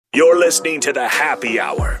You're listening to The Happy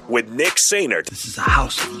Hour with Nick Sainert. This is a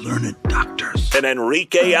house of learned doctors. And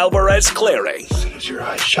Enrique Alvarez-Clary. As soon as your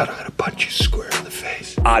eyes shut, I'm going to punch you square in the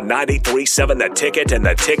face. On 93.7 The Ticket and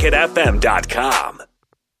theticketfm.com.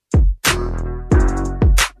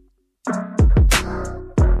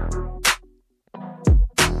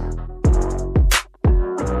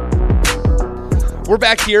 We're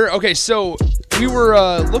back here. Okay, so we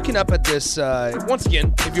were looking up at this. Once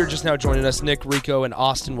again, if you're just now joining us, Nick, Rico, and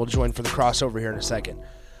Austin will join for the crossover here in a second.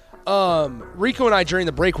 Rico and I, during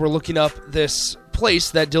the break, were looking up this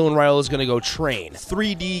place that Dylan Raiola is going to go train.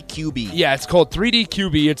 3D QB. Yeah, it's called 3D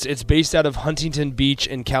QB. It's based out of Huntington Beach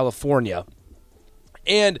in California.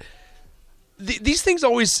 And these things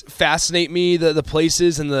always fascinate me, the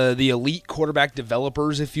places and the elite quarterback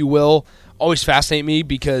developers, if you will, always fascinate me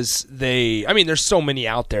because there's so many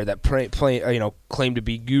out there that claim to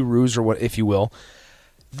be gurus or what, if you will.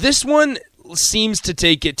 This one seems to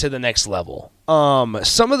take it to the next level.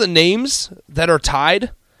 Some of the names that are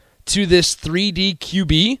tied to this 3D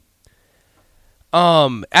QB,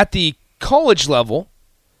 at the college level,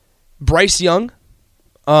 Bryce Young,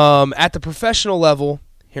 at the professional level,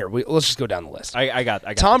 let's just go down the list. I got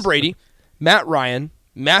Tom this. Brady, Matt Ryan,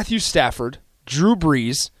 Matthew Stafford, Drew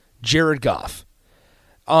Brees, Jared Goff.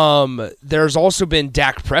 There's also been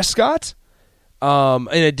Dak Prescott. In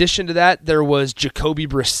addition to that, there was Jacoby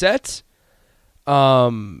Brissett.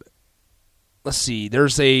 Let's see.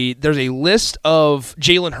 There's a list of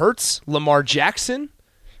Jalen Hurts, Lamar Jackson.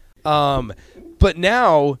 But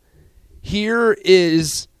now here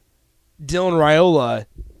is Dylan Raiola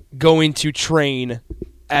going to train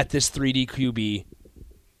at this 3D QB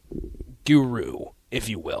guru, if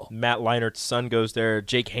you will. Matt Leinert's son goes there.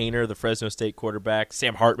 Jake Haener, the Fresno State quarterback.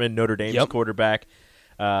 Sam Hartman, Notre Dame's quarterback.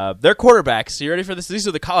 Their quarterbacks, you ready for this? These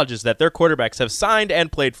are the colleges that their quarterbacks have signed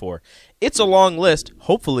and played for. It's a long list.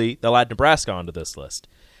 Hopefully, they'll add Nebraska onto this list.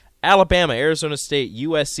 Alabama, Arizona State,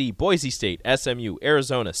 USC, Boise State, SMU,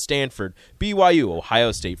 Arizona, Stanford, BYU,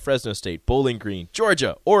 Ohio State, Fresno State, Bowling Green,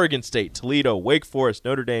 Georgia, Oregon State, Toledo, Wake Forest,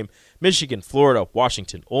 Notre Dame, Michigan, Florida,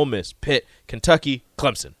 Washington, Ole Miss, Pitt, Kentucky,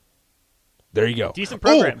 Clemson. There you go. Decent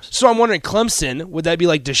programs. So I'm wondering, Clemson, would that be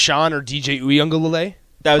like Deshaun or DJ Uiagalelei?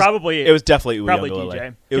 It was definitely DJ.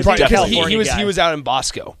 Uiagalelei. It was Because definitely he was out in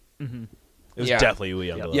Bosco. Mm-hmm. It was definitely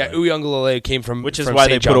Uiagalelei. Yeah, Uiagalelei came from which is from why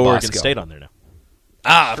St. they John put Oregon Bosco. State on there now.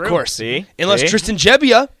 Ah, True. of course. See? Unless See? Tristan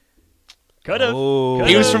Gebbia. Could have. Oh.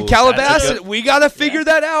 He was from Calabasas. good- We got to figure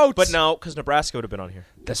that out. But no, because Nebraska would have been on here.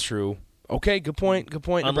 That's true. Okay, good point.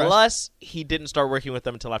 Nebraska. Unless he didn't start working with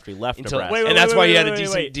them until after he left Nebraska. And that's why he had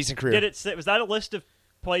a decent career. Was that a list of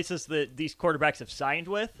places that these quarterbacks have signed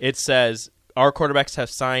with? It says our quarterbacks have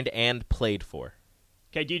signed and played for.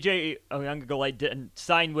 Okay, DJ Uiagalelei didn't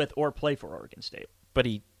sign with or play for Oregon State. But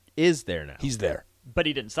he is there now. He's there. But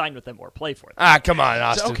he didn't sign with them or play for them. Ah, come on,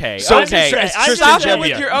 Austin. Okay. So Okay. It's I'm Tristan just saying Gebbia.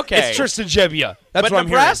 with your- okay. It's Tristan Gebbia. That's but what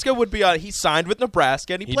Nebraska would be on. He signed with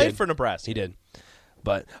Nebraska and he played did. for Nebraska. He did.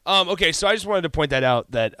 But okay, so I just wanted to point that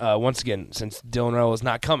out that once again, since Dylan Raiola is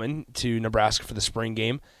not coming to Nebraska for the spring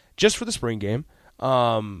game, just for the spring game,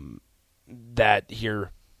 that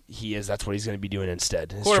here he is. That's what he's going to be doing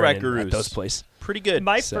instead. His Quarterback training gurus. at those places. Pretty good.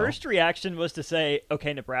 My first reaction was to say,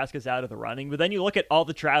 okay, Nebraska's out of the running. But then you look at all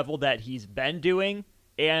the travel that he's been doing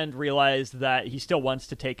and realize that he still wants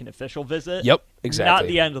to take an official visit. Yep, exactly. Not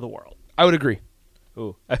the end of the world. I would agree.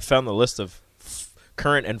 Ooh, I found the list of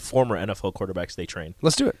current and former NFL quarterbacks they train.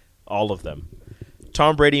 Let's do it. All of them.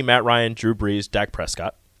 Tom Brady, Matt Ryan, Drew Brees, Dak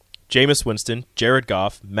Prescott, Jameis Winston, Jared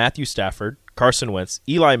Goff, Matthew Stafford, Carson Wentz,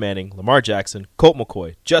 Eli Manning, Lamar Jackson, Colt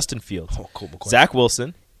McCoy, Justin Fields, Zach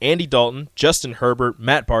Wilson, Andy Dalton, Justin Herbert,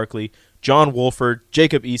 Matt Barkley, John Wolford,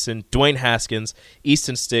 Jacob Eason, Dwayne Haskins,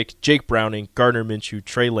 Easton Stick, Jake Browning, Gardner Minshew,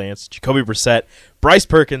 Trey Lance, Jacoby Brissett, Bryce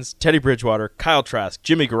Perkins, Teddy Bridgewater, Kyle Trask,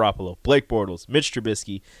 Jimmy Garoppolo, Blake Bortles, Mitch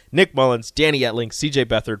Trubisky, Nick Mullins, Danny Etling, CJ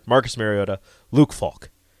Beathard, Marcus Mariota, Luke Falk.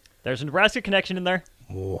 There's a Nebraska connection in there.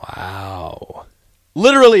 Wow.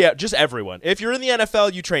 Literally, just everyone. If you're in the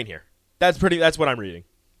NFL, you train here. That's what I'm reading.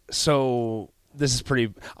 So this is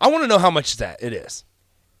pretty. I want to know how much it is.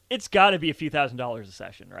 It's got to be a few $1,000s a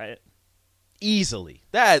session, right? Easily.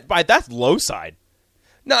 That's low side.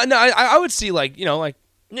 No. I would see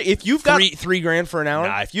if you've got $3,000 for an hour.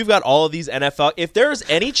 Nah, if you've got all of these NFL, if there's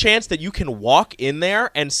any chance that you can walk in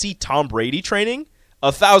there and see Tom Brady training,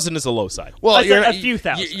 1,000 is a low side. Well, I said a few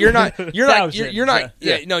thousand. You're not. Thousand. You're not.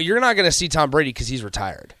 Yeah. No, you're not going to see Tom Brady because he's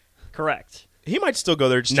retired. Correct. He might still go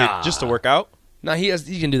there just to work out. No, he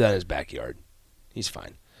can do that in his backyard. He's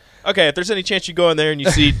fine. Okay, if there's any chance you go in there and you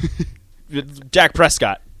see Dak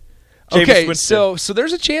Prescott. Okay, Winston. so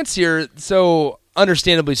there's a chance here. So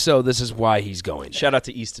understandably so, this is why he's going there. Shout out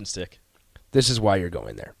to Easton Stick, This is why you're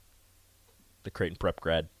going there. the Creighton Prep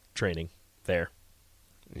grad training there.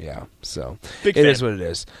 Yeah, so Big it fan. is what it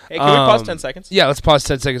is. Hey, can we pause 10 seconds? Yeah, let's pause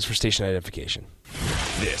 10 seconds for station identification.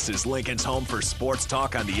 This is Lincoln's home for sports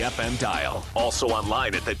talk on the FM dial. Also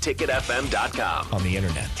online at theticketfm.com. On the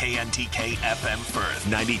internet. KNTK FM Firth,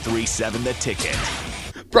 93.7 The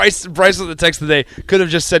Ticket. Bryce with the text today could have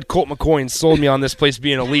just said Colt McCoy and sold me on this place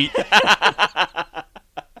being elite.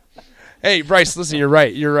 Hey, Bryce, listen, you're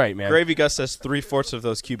right. You're right, man. Gravy Gus says 3/4 of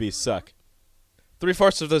those QBs suck.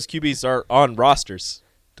 3/4 of those QBs are on rosters.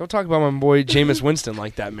 Don't talk about my boy Jameis Winston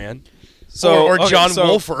like that, man. So Or okay, John so-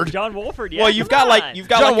 Wolford. John Wolford, yeah. Well, you've come got on.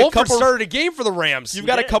 John a Wolford couple. started a game for the Rams. You've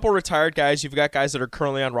got a did. couple retired guys. You've got guys that are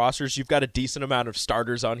currently on rosters. You've got a decent amount of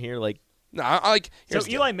starters on here. Like, No, I like. So here's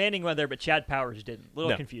the- Eli Manning went there, but Chad Powers didn't. A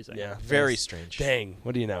little No. confusing. Yeah, very yes. strange. Dang,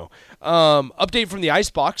 what do you know? Update from the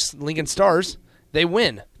Icebox. Lincoln Stars. They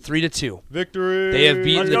win 3-2. Victory. They have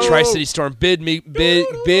beaten the Let's go. Tri-City Storm. Big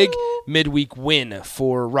midweek win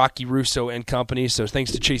for Rocky Russo and company. So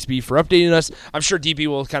thanks to Chase B for updating us. I'm sure DP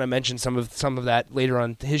will kind of mention some of that later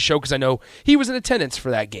on his show because I know he was in attendance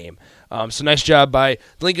for that game. So nice job by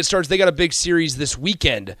the Lincoln Stars. They got a big series this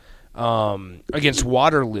weekend against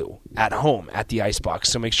Waterloo at home at the Icebox.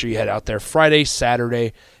 So make sure you head out there Friday,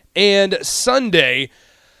 Saturday, and Sunday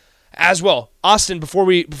as well. Austin, before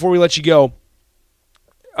we let you go,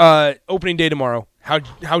 opening day tomorrow.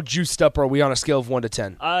 How juiced up are we on a scale of 1 to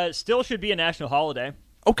 10? Still should be a national holiday.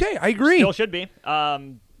 Okay, I agree. Still should be.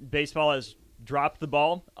 Baseball has dropped the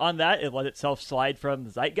ball on that. It let itself slide from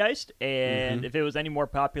the zeitgeist, and if it was any more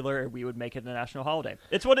popular, we would make it a national holiday.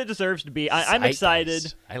 It's what it deserves to be. I'm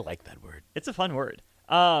excited. I like that word. It's a fun word.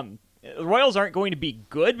 The Royals aren't going to be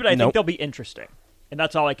good, but I think Nope. they'll be interesting, and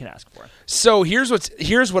that's all I can ask for. So here's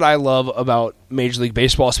what I love about Major League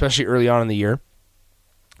Baseball, especially early on in the year.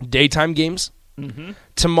 Daytime games. Mm-hmm.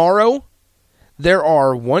 Tomorrow, there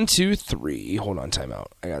are 1, 2, 3. Hold on, timeout.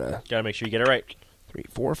 I gotta Make sure you get it right. 3,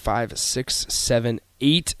 4, 5, 6, 7,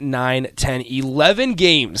 8, 9, 10, 11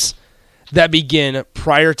 games that begin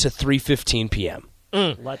prior to 3:15 p.m.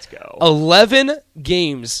 Let's go. 11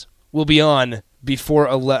 games will be on before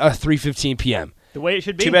 3:15 p.m. The way it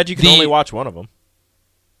should be. Too bad you can only watch one of them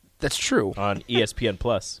That's true. on ESPN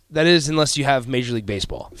Plus. That is, unless you have Major League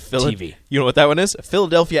Baseball TV. You know what that one is?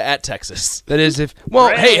 Philadelphia at Texas. That is if well,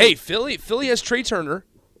 Right. hey, Philly has Trey Turner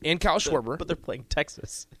and Kyle Schwarber. But they're playing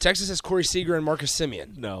Texas. Texas has Corey Seager and Marcus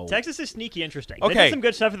Simeon. No. Texas is sneaky interesting. Okay. They did some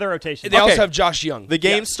good stuff in their rotation. They also Okay. have Josh Young. The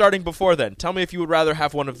game's starting before then. Tell me if you would rather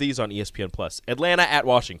have one of these on ESPN Plus. Atlanta at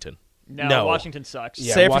Washington. No. Washington sucks.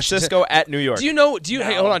 Yeah, San Washington- Francisco at New York. Do you know?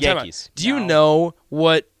 Hey, hold on, time out. Yankees. Do you No. know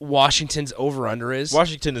what Washington's over under is?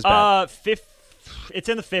 Washington is bad. It's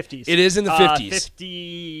in the 50s. It is in the 50s.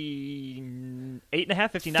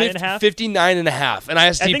 58.5, 59.5. 59.5. And I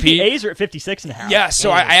asked I DP. think the A's are at 56.5. Yeah,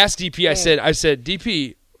 so I asked DP. I said,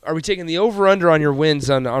 DP, are we taking the over under on your wins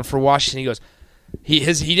on for Washington? He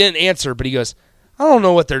goes, he didn't answer, but he goes, I don't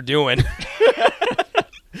know what they're doing.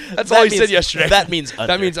 That's all he said yesterday. That means under.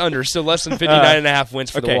 That means under. So less than 59.5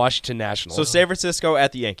 wins for the okay. Washington Nationals. So San Francisco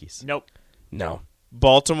at the Yankees. Nope. No.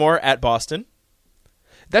 Baltimore at Boston.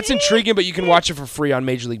 That's intriguing, but you can watch it for free on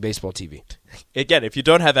Major League Baseball TV. Again, if you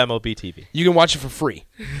don't have MLB TV. You can watch it for free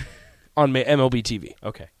on MLB TV.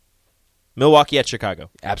 Okay. Milwaukee at Chicago.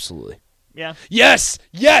 Absolutely. Yeah. Yes!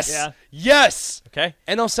 Yeah. Yes! Okay.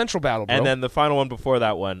 NL Central battle, bro. And then the final one before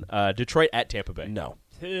that one, Detroit at Tampa Bay. No.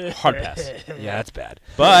 Hard pass. Yeah, that's bad.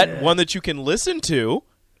 But one that you can listen to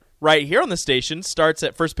right here on the station starts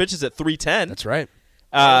at first pitches at 3:10. That's right.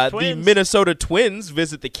 The Twins. Minnesota Twins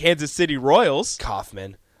visit the Kansas City Royals.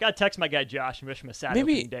 Kaufman. Gotta text my guy Josh and wish him a sad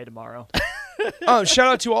Maybe- opening day tomorrow. Shout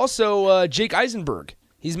out to also Jake Eisenberg.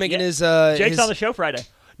 He's making Yeah. his Jake's on the show Friday.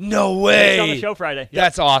 No way. Jake's on the show Friday. Yep.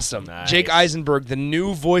 That's awesome. Nice. Jake Eisenberg, the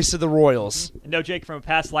new voice of the Royals. No Jake from a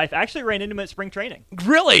past life. Actually ran into him at spring training.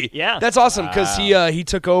 Really? Yeah. That's awesome because he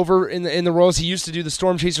took over in the Royals. He used to do the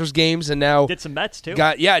Storm Chasers games and now Did some Mets too.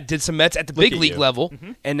 did some Mets at the big at league you. level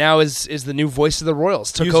and now is the new voice of the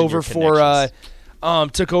Royals. Took Using over your for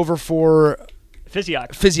Physioc.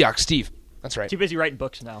 Physioc Steve. That's right. Too busy writing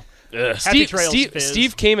books now. Happy Steve, trails, Steve, Fizz.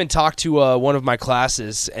 Steve came and talked to one of my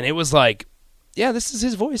classes, and it was like, yeah, this is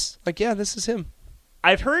his voice. Like, yeah, this is him.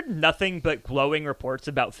 I've heard nothing but glowing reports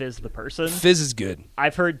about Fizz the person. Fizz is good.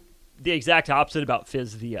 I've heard the exact opposite about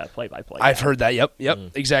Fizz the play-by-play. I've heard that. Yep,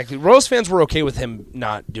 exactly. Royals fans were okay with him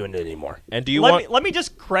not doing it anymore. And do you Let want? me, let me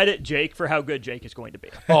just credit Jake for how good Jake is going to be.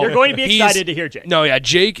 Oh, You're going to be he's- excited to hear Jake. No, yeah,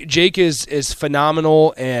 Jake is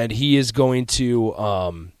phenomenal, and he is going to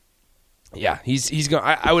Yeah, he's going.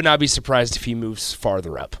 I would not be surprised if he moves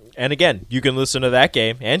farther up. And again, you can listen to that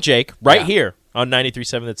game and Jake here on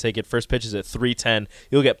 93.7 The Ticket. First pitch is at 3:10.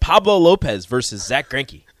 You'll get Pablo Lopez versus Zach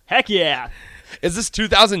Greinke. Heck yeah. Is this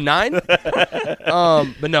 2009?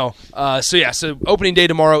 But no. So opening day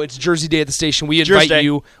tomorrow. It's Jersey Day at the station. We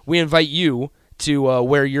invite you to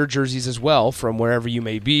wear your jerseys as well from wherever you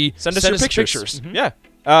may be. Send us your pictures. Mm-hmm.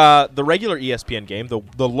 Yeah. The regular ESPN game, the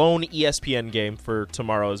lone ESPN game for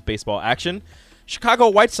tomorrow's baseball action. Chicago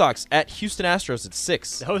White Sox at Houston Astros at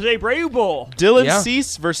 6. The Jose Abreu Bowl. Dylan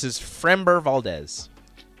Cease versus Framber Valdez.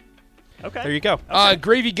 Okay. There you go.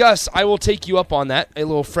 Gravy Gus, I will take you up on that. A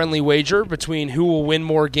little friendly wager between who will win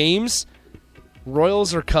more games,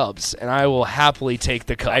 Royals or Cubs, and I will happily take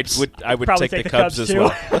the Cubs. I would Probably take the Cubs as too.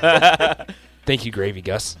 well. Thank you, Gravy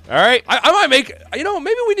Gus. All right. I might make.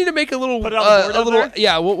 Maybe we need to make a little. Put it on the board there?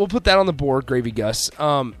 Yeah, we'll put that on the board, Gravy Gus.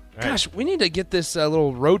 Gosh, we need to get this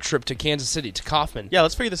little road trip to Kansas City to Kaufman. Yeah,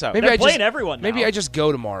 let's figure this out. Maybe They're playing everyone now. Maybe I just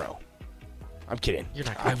go tomorrow. I'm kidding. You're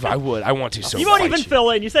not I would. I want to so You much. won't even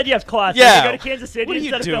fill in. You said you have class. Yeah. You go to Kansas City What are you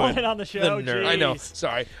instead of doing? filling in on the show. The nerd. I know. Jeez.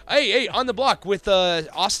 Sorry. Hey, on the block with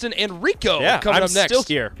Austin and Rico Yeah, coming I'm up next. still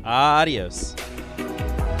here. Adios.